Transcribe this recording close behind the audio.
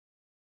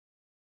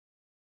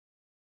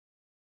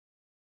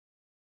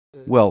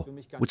Well,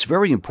 what's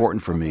very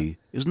important for me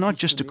is not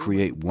just to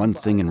create one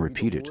thing and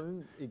repeat it.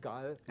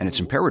 And it's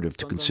imperative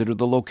to consider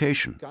the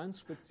location.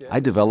 I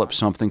develop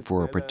something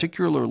for a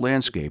particular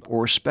landscape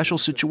or a special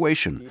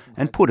situation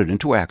and put it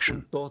into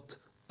action.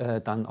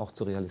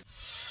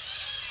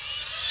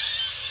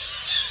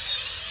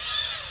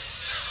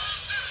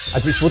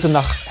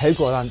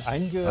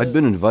 I'd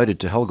been invited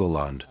to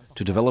Helgoland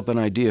to develop an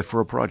idea for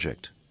a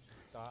project.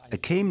 I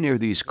came near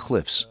these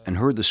cliffs and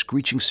heard the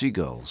screeching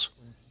seagulls.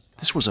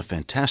 This was a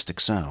fantastic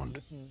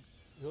sound.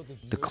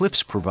 The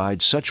cliffs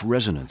provide such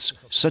resonance,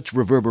 such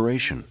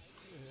reverberation.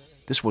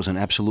 This was an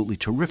absolutely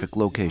terrific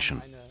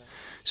location.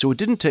 So it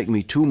didn't take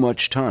me too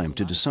much time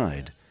to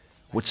decide,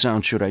 what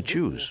sound should I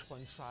choose?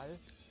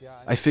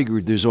 I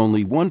figured there's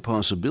only one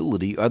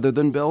possibility other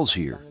than bells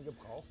here,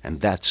 and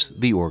that's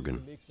the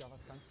organ.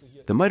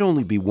 There might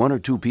only be one or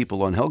two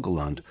people on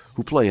Helgoland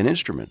who play an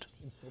instrument.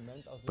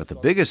 But the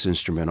biggest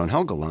instrument on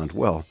Helgoland,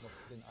 well,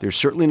 there's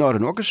certainly not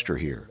an orchestra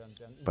here,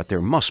 but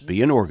there must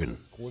be an organ.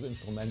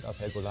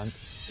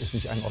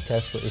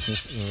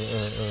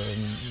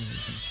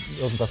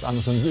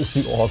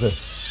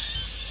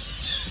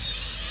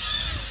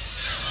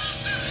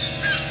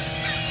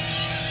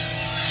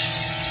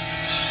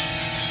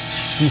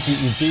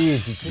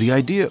 The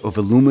idea of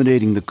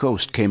illuminating the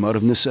coast came out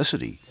of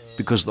necessity,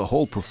 because the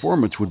whole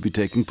performance would be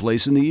taking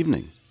place in the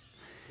evening.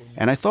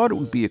 And I thought it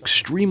would be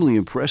extremely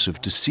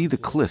impressive to see the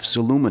cliffs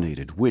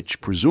illuminated,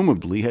 which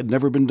presumably had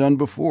never been done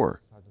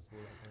before.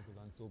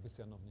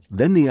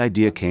 Then the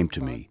idea came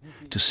to me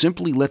to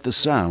simply let the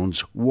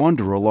sounds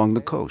wander along the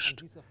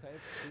coast.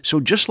 So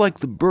just like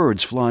the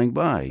birds flying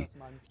by,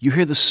 you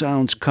hear the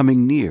sounds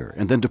coming near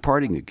and then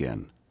departing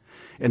again.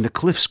 And the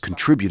cliffs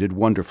contributed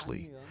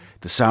wonderfully.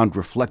 The sound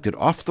reflected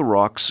off the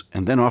rocks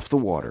and then off the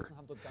water,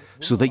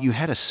 so that you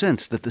had a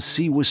sense that the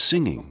sea was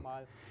singing,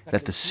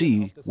 that the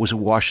sea was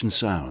awash in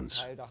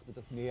sounds.